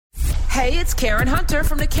Hey, it's Karen Hunter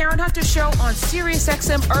from The Karen Hunter Show on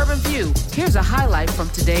SiriusXM Urban View. Here's a highlight from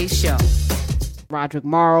today's show. Roderick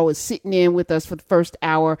Morrow is sitting in with us for the first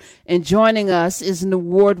hour, and joining us is an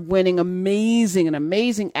award-winning,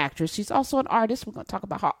 amazing actress. She's also an artist. We're going to talk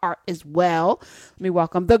about her art as well. Let me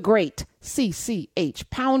welcome the great CCH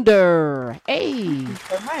Pounder. Hey. Thank you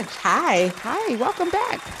so much. Hi, welcome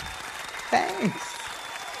back. Thanks.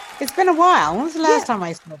 It's been a while. When was the last time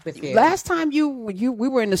I spoke with you? Last time we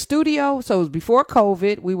were in the studio, so it was before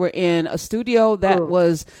COVID. We were in a studio that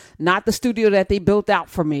was not the studio that they built out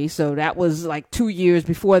for me. So that was like 2 years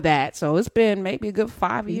before that. So it's been maybe a good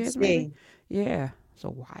 5 years, maybe. Yeah. So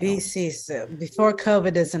wild. BC, so before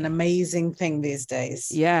COVID is an amazing thing these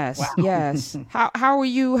days. Yes, wow. Yes. How are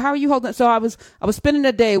you? How are you holding? So I was spending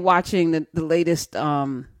the day watching the latest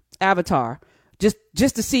Avatar, just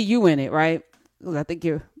to see you in it, right? I think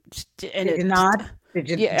you're. Did you nod?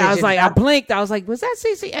 I blinked. I was like, was that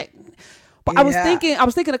CC? But I was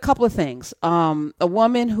thinking a couple of things. A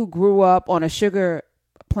woman who grew up on a sugar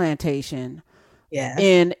plantation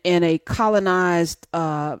in a colonized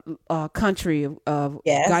country of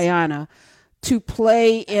Guyana, to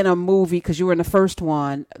play in a movie, because you were in the first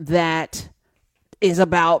one, that is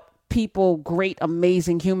about people, great,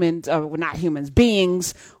 amazing humans, not humans,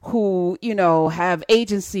 beings who, have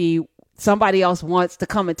agency. Somebody else wants to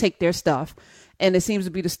come and take their stuff. And it seems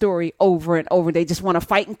to be the story over and over. They just want to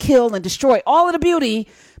fight and kill and destroy all of the beauty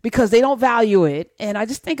because they don't value it. And I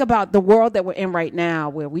just think about the world that we're in right now,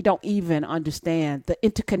 where we don't even understand the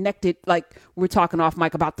interconnected, like we were talking off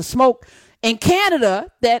mic about the smoke in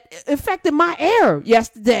Canada that affected my air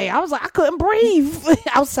yesterday. I was like, I couldn't breathe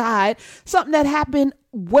outside. Something that happened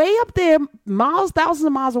way up there, thousands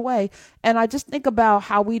of miles away. And I just think about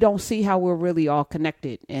how we don't see how we're really all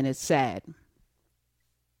connected. And it's sad.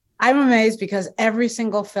 I'm amazed because every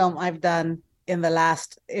single film I've done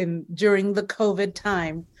during the COVID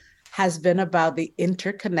time has been about the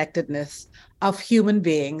interconnectedness of human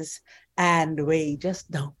beings. And we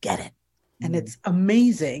just don't get it. And it's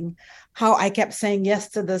amazing how I kept saying yes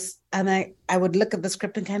to this. And I would look at the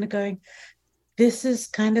script and kind of going, this is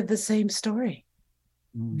kind of the same story.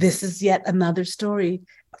 This is yet another story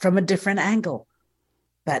from a different angle.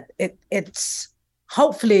 But it's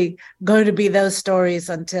hopefully going to be those stories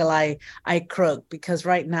until I croak, because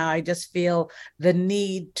right now I just feel the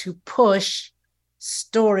need to push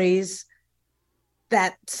stories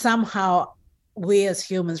that somehow we as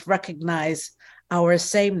humans recognize our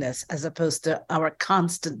sameness as opposed to our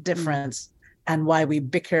constant difference, and why we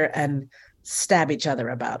bicker and stab each other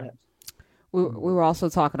about it. We were also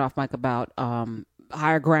talking off mic about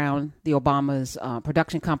Higher Ground, the Obama's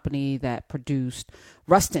production company that produced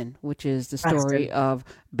Rustin, which is the story of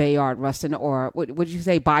Bayard Rustin, or what did you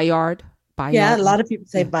say, Bayard? Yeah, a lot of people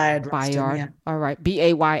say Bayard Rustin. Bayard. Yeah. All right.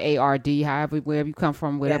 Bayard, however, wherever you come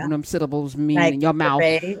from, whatever them syllables mean like in your mouth.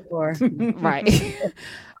 Right.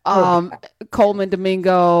 Coleman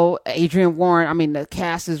Domingo, Adrian Warren. I mean, the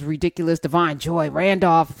cast is ridiculous. Divine Joy,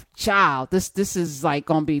 Randolph Child. This is like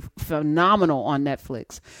going to be phenomenal on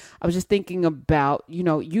Netflix. I was just thinking about,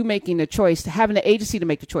 you making the choice, having the agency to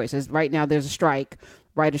make the choices. Right now, there's a strike,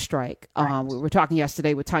 writer's strike. Right. We were talking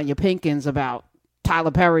yesterday with Tanya Pinkins about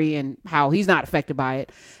Tyler Perry and how he's not affected by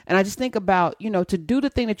it. And I just think about, to do the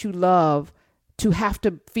thing that you love, to have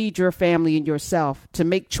to feed your family and yourself, to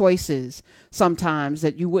make choices sometimes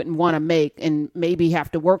that you wouldn't want to make, and maybe have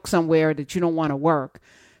to work somewhere that you don't want to work,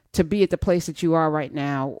 to be at the place that you are right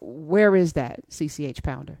now. Where is that, CCH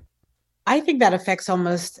Pounder? I think that affects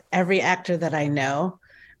almost every actor that I know,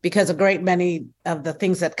 because a great many of the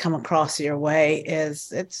things that come across your way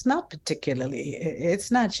it's not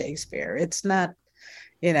Shakespeare. It's not,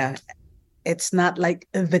 it's not like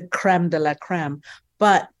the creme de la creme,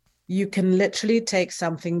 but you can literally take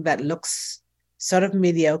something that looks sort of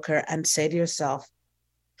mediocre and say to yourself,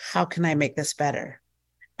 how can I make this better?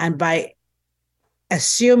 And by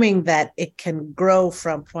assuming that it can grow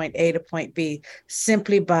from point A to point B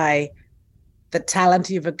simply by the talent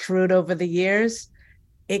you've accrued over the years,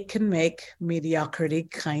 it can make mediocrity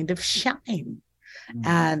kind of shine.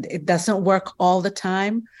 And it doesn't work all the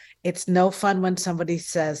time. It's no fun when somebody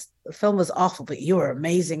says, the film was awful, but you were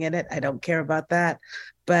amazing in it. I don't care about that.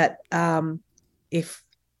 But if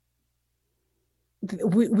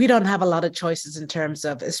we don't have a lot of choices in terms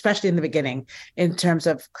of, especially in the beginning, in terms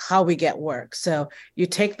of how we get work. So you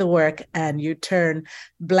take the work and you turn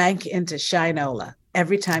blank into Shinola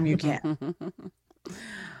every time you can.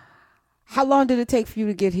 How long did it take for you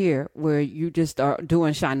to get here where you just are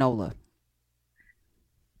doing Shinola?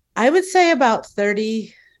 I would say about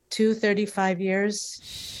 32, 35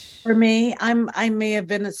 years. For me, I may have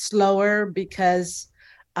been slower because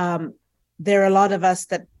there are a lot of us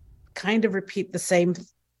that kind of repeat the same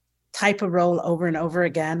type of role over and over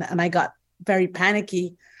again. And I got very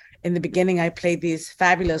panicky. In the beginning, I played these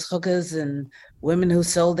fabulous hookers and women who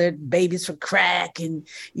sold their babies for crack. And,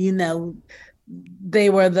 you know, they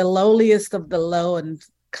were the lowliest of the low and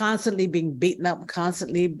constantly being beaten up,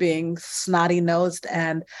 constantly being snotty-nosed.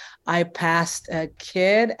 And I passed a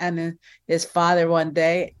kid and his father one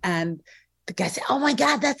day, and the guy said, "Oh my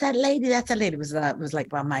God, that's that lady. That's that lady." It was like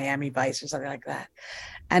about Miami Vice or something like that.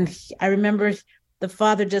 And I remember the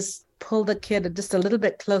father just pulled the kid just a little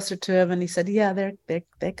bit closer to him, and he said, "Yeah,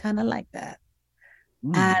 they're kind of like that."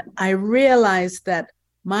 Mm. And I realized that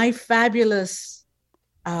my fabulous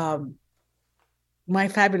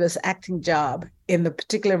acting job in the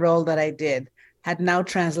particular role that I did had now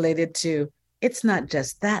translated to, it's not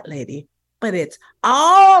just that lady, but it's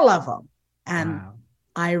all of them. And wow.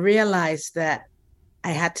 I realized that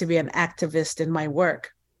I had to be an activist in my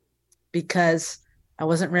work because I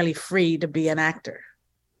wasn't really free to be an actor.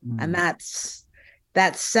 Mm. And that's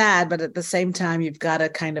sad, but at the same time, you've got to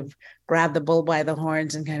kind of grab the bull by the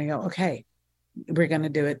horns and kind of go, okay, we're going to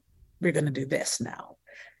do it. We're going to do this now.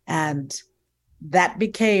 And that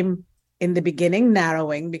became, in the beginning,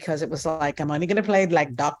 narrowing, because it was like, I'm only going to play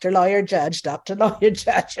like doctor, lawyer, judge. And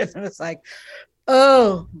it was like,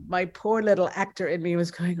 oh, my poor little actor in me was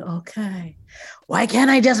going, okay, why can't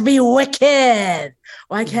I just be wicked?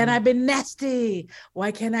 Why can't I be nasty?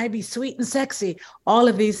 Why can't I be sweet and sexy? All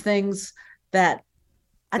of these things that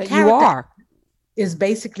a character is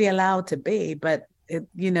basically allowed to be, but it,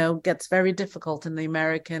 you know, gets very difficult in the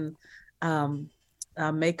American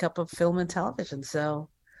makeup of film and television. So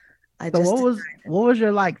what was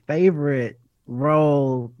your like favorite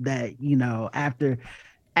role that, you know, after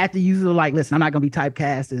you were like, listen, I'm not gonna be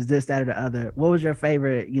typecast as this, that, or the other? What was your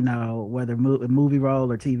favorite, you know, whether movie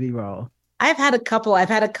role or TV role? I've had a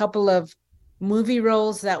couple of movie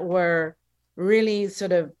roles that were really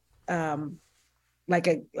sort of like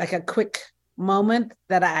a quick moment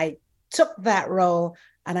that I took that role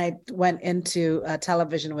and I went into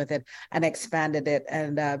television with it and expanded it.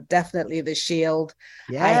 And definitely The Shield.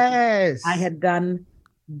 Yes. I had done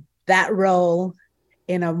that role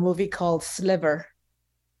in a movie called Sliver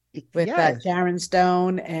with Sharon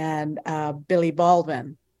Stone and Billy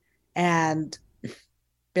Baldwin, and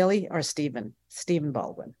Stephen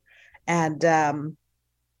Baldwin. And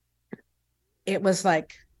it was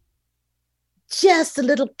like just a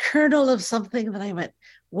little kernel of something that I went,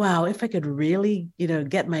 wow, if I could really, you know,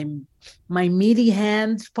 get my meaty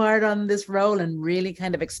hands part on this role and really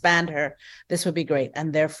kind of expand her, this would be great.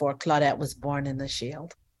 And therefore, Claudette was born in The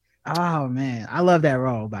Shield. Oh man, I love that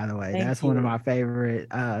role, by the way. That's one of my favorite.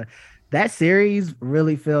 That series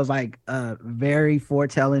really feels like very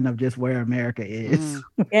foretelling of just where America is.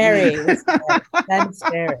 Scary. That's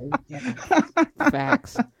scary. Yeah.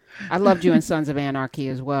 Facts. I loved you in Sons of Anarchy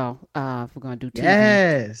as well. If we're going to do TV.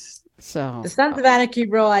 Yes. So the Sons of Anarchy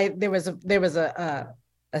role, there was a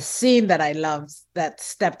scene that I loved that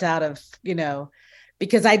stepped out of, you know,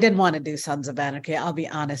 because I didn't want to do Sons of Anarchy, I'll be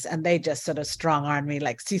honest. And they just sort of strong-armed me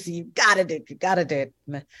like, Cece, you got to do it.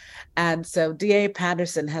 And so D.A.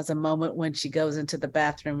 Patterson has a moment when she goes into the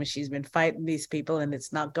bathroom and she's been fighting these people and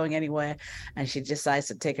it's not going anywhere. And she decides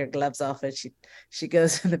to take her gloves off and she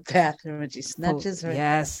goes in the bathroom and she snatches her.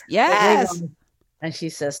 Yes. And she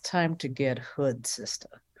says, time to get hood,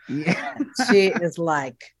 sister. Yeah. She is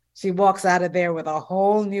like, she walks out of there with a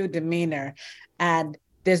whole new demeanor. And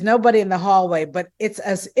there's nobody in the hallway, but it's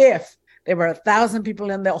as if there were 1,000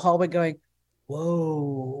 people in the hallway going,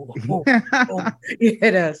 whoa, you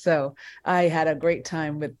know. So I had a great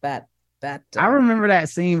time with that. I remember that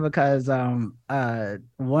scene because a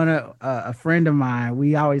friend of mine,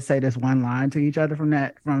 we always say this one line to each other from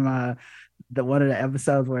one of the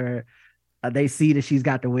episodes where they see that she's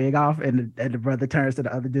got the wig off, and the brother turns to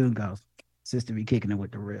the other dude and goes, "Sister be kicking it with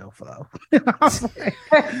the real flow." I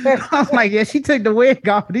was like, yeah, she took the wig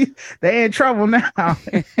off. They in trouble now.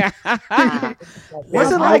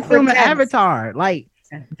 What's it like filming Avatar? Like,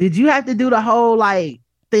 did you have to do the whole like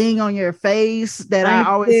thing on your face that I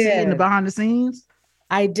always see in the behind the scenes?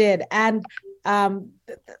 I did. And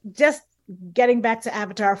just getting back to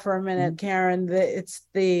Avatar for a minute, Karen, it's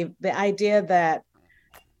the idea that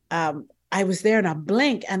I was there in a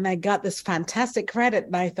blink and I got this fantastic credit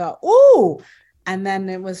and I thought, ooh, and then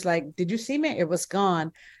it was like, did you see me? It was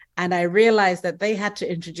gone. And I realized that they had to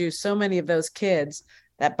introduce so many of those kids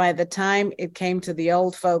that by the time it came to the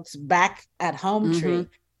old folks back at home tree,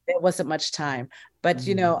 there wasn't much time. But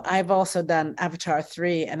you know, I've also done Avatar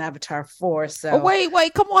 3 and Avatar 4. So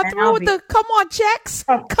wait, come on through with the come on checks.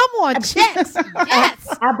 Come on checks.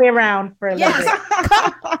 Yes. I'll be around for a little bit.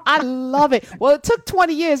 I love it. Well, it took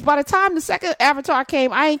 20 years. By the time the second Avatar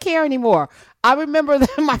came, I ain't care anymore. I remember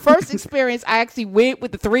that my first experience, I actually went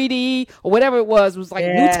with the 3D or whatever it was like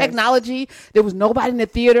new technology. There was nobody in the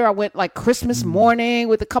theater. I went like Christmas morning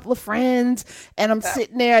with a couple of friends, and I'm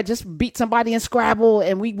sitting there. I just beat somebody in Scrabble,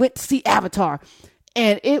 and we went to see Avatar.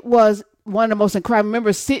 And it was one of the most incredible. I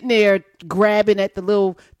remember sitting there grabbing at the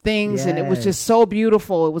little things, and it was just so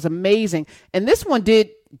beautiful. It was amazing. And this one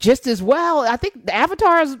did just as well. I think the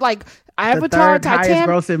Avatar is like Avatar, the third highest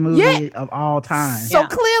grossing movie of all time. So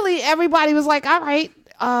clearly everybody was like, all right.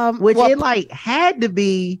 Which it like had to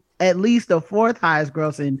be at least the fourth highest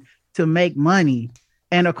grossing to make money.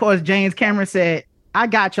 And of course, James Cameron said, I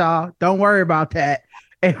got y'all. Don't worry about that.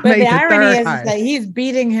 But the irony is that he's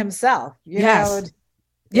beating himself. You know?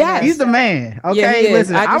 Yeah, he's the man. Okay,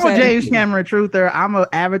 listen, I'm a James Cameron truther. I'm an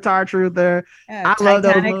Avatar truther. I love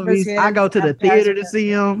those movies. I go to the theater to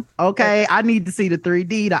see them. Okay, I need to see the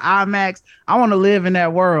 3D, the IMAX. I want to live in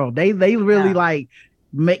that world. They really like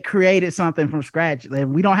created something from scratch.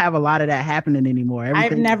 We don't have a lot of that happening anymore.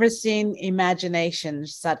 I've never seen imagination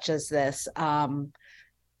such as this.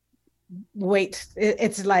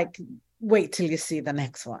 It's like wait till you see the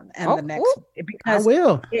next one and the next one, because I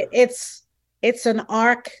will. It's an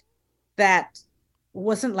arc that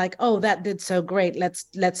wasn't like, oh, that did so great.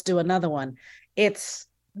 Let's do another one. This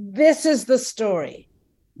is the story.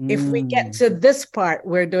 If we get to this part,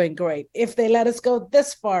 we're doing great. If they let us go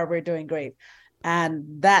this far, we're doing great. And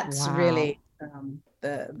that's really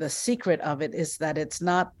the secret of it, is that it's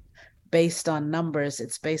not based on numbers.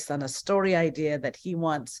 It's based on a story idea that he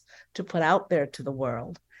wants to put out there to the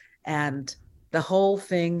world. And the whole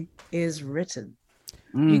thing is written.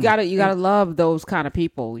 You gotta love those kind of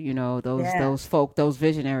people, you know, those folk, those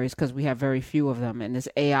visionaries, because we have very few of them, and this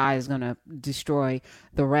AI is gonna destroy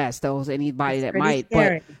the rest. Anybody that might,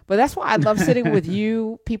 but that's why I love sitting with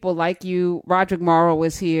you, people like you. Roderick Morrow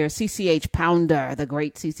is here, CCH Pounder, the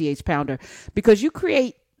great CCH Pounder, because you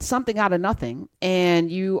create something out of nothing,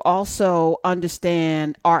 and you also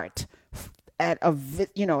understand art at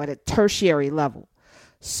a tertiary level.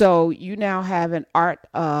 So you now have an art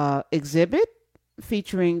exhibit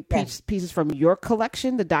featuring pieces from your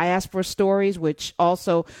collection, the Diaspora Stories, which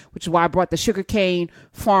is why I brought the sugarcane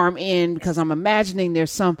farm in, because I'm imagining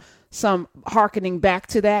there's some hearkening back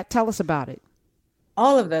to that. Tell us about it.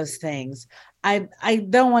 All of those things. I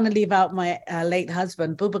don't want to leave out my late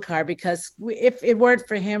husband, Boubacar, because if it weren't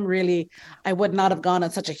for him, really, I would not have gone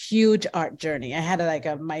on such a huge art journey. I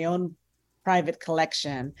had my own private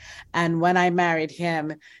collection. And when I married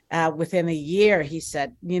him, within a year, he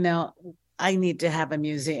said, I need to have a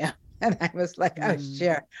museum. And I was like, oh,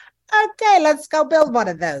 sure. Okay, let's go build one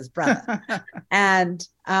of those, brother. And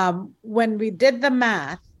when we did the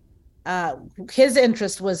math, his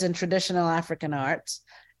interest was in traditional African arts.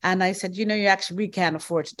 And I said, we can't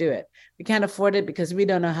afford to do it. We can't afford it because we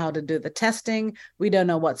don't know how to do the testing. We don't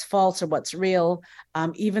know what's false or what's real.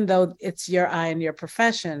 Even though it's your eye and your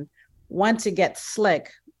profession, once it gets slick,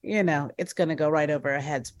 it's going to go right over our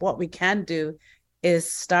heads. What we can do is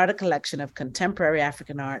start a collection of contemporary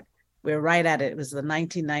African art. We're right at it. It was the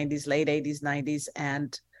 1990s, late 80s, 90s.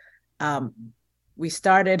 And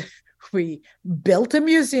we built a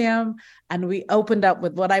museum, and we opened up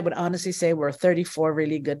with what I would honestly say were 34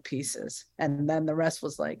 really good pieces. And then the rest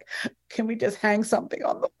was like, can we just hang something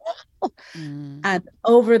on the wall? And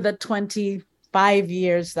over the 25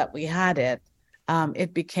 years that we had it,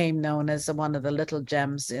 it became known as one of the little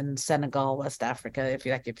gems in Senegal, West Africa. If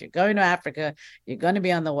you're going to Africa, you're going to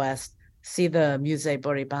be on the West, see the Musée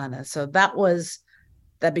Boribana. So that was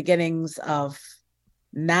the beginnings of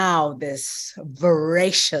now this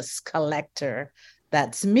voracious collector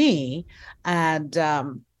that's me. And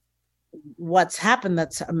what's happened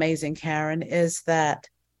that's amazing, Karen, is that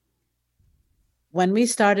when we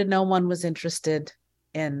started, no one was interested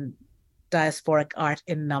in diasporic art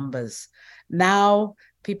in numbers. Now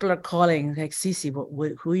people are calling like, Cece,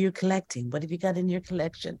 who are you collecting? What have you got in your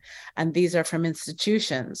collection? And these are from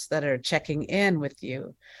institutions that are checking in with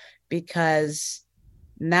you, because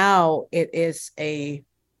now it is a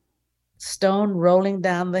stone rolling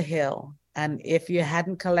down the hill. And if you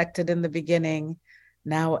hadn't collected in the beginning,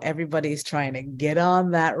 now everybody's trying to get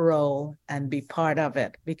on that roll and be part of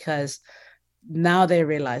it, because now they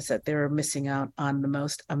realize that they were missing out on the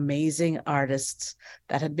most amazing artists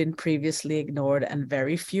that had been previously ignored, and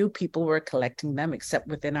very few people were collecting them except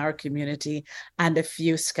within our community, and a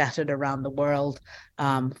few scattered around the world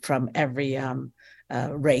from every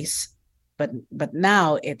race. but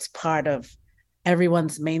now it's part of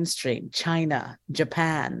everyone's mainstream. China,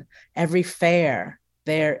 Japan, every fair,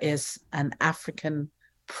 there is an African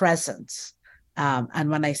presence. And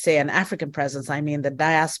when I say an African presence, I mean the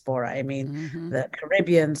diaspora, I mean the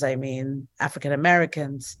Caribbeans, I mean African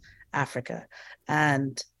Americans, Africa.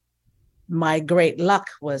 And my great luck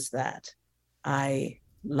was that I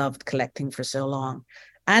loved collecting for so long.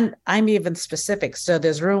 And I'm even specific. So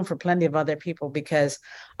there's room for plenty of other people because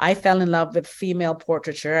I fell in love with female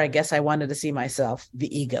portraiture. I guess I wanted to see myself, the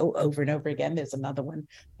ego, over and over again. There's another one.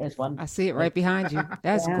 There's one. I see it right behind you.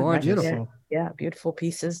 That's gorgeous. Beautiful. Yeah, beautiful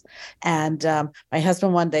pieces. And my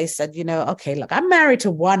husband one day said, okay, look, I'm married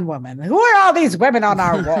to one woman. Who are all these women on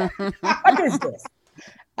our wall? What is this?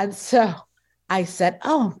 And so I said,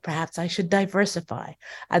 oh, perhaps I should diversify.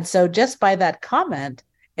 And so just by that comment,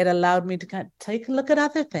 it allowed me to kind of take a look at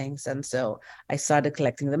other things. And so I started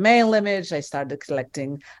collecting the male image. I started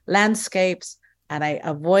collecting landscapes, and I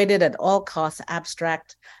avoided at all costs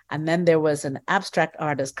abstract. And then there was an abstract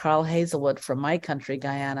artist, Carl Hazelwood, from my country,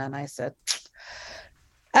 Guyana. And I said,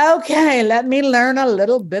 okay, let me learn a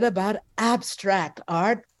little bit about abstract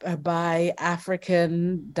art by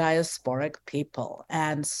African diasporic people.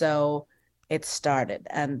 And so it started.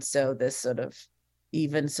 And so this sort of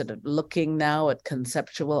looking now at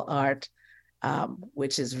conceptual art,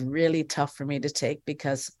 which is really tough for me to take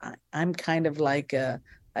because I'm kind of like a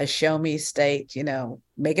show me state,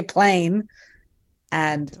 make it plain.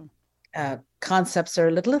 And concepts are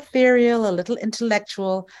a little ethereal, a little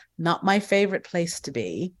intellectual, not my favorite place to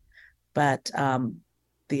be, but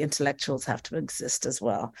the intellectuals have to exist as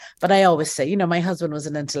well. But I always say, my husband was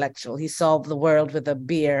an intellectual. He solved the world with a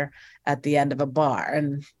beer at the end of a bar.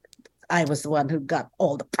 And I was the one who got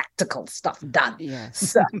all the practical stuff done.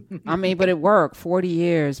 Yes. So. But it worked 40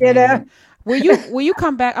 years. Man. Will you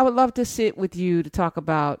come back? I would love to sit with you to talk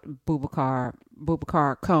about Boubacar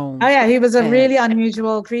Koné. Oh yeah, he was a really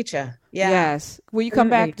unusual creature. Yeah. Yes. Will you come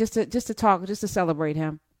back just to talk, just to celebrate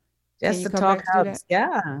him? Just to talk out.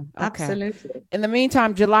 Yeah, okay. Absolutely. In the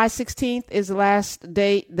meantime, July 16th is the last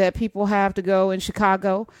date that people have to go in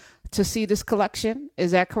Chicago to see this collection.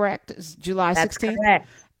 Is that correct? It's July 16th? That's correct.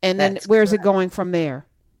 And then where's it going from there?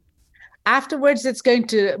 Afterwards, it's going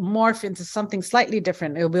to morph into something slightly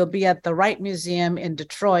different. It will be at the Wright Museum in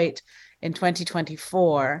Detroit in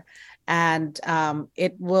 2024. And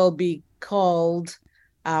it will be called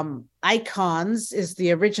Icons is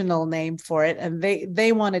the original name for it. And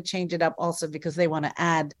they want to change it up also because they want to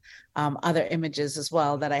add other images as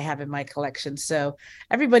well that I have in my collection. So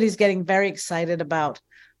everybody's getting very excited about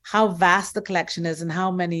how vast the collection is and how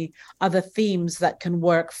many other themes that can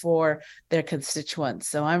work for their constituents.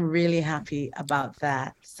 So I'm really happy about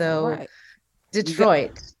that. So right.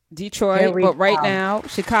 Detroit, but right now,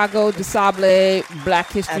 Chicago, DuSable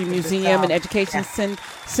Black History Museum and Education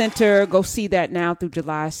Center. Go see that now through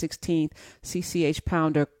July 16th. CCH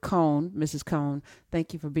Pounder Collection, Mrs. Koné,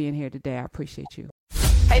 thank you for being here today. I appreciate you.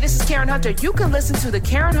 Hey, this is Karen Hunter. You can listen to The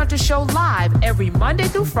Karen Hunter Show live every Monday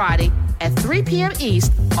through Friday at 3 p.m.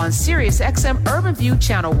 East on SiriusXM Urban View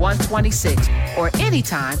Channel 126 or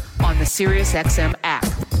anytime on the SiriusXM app.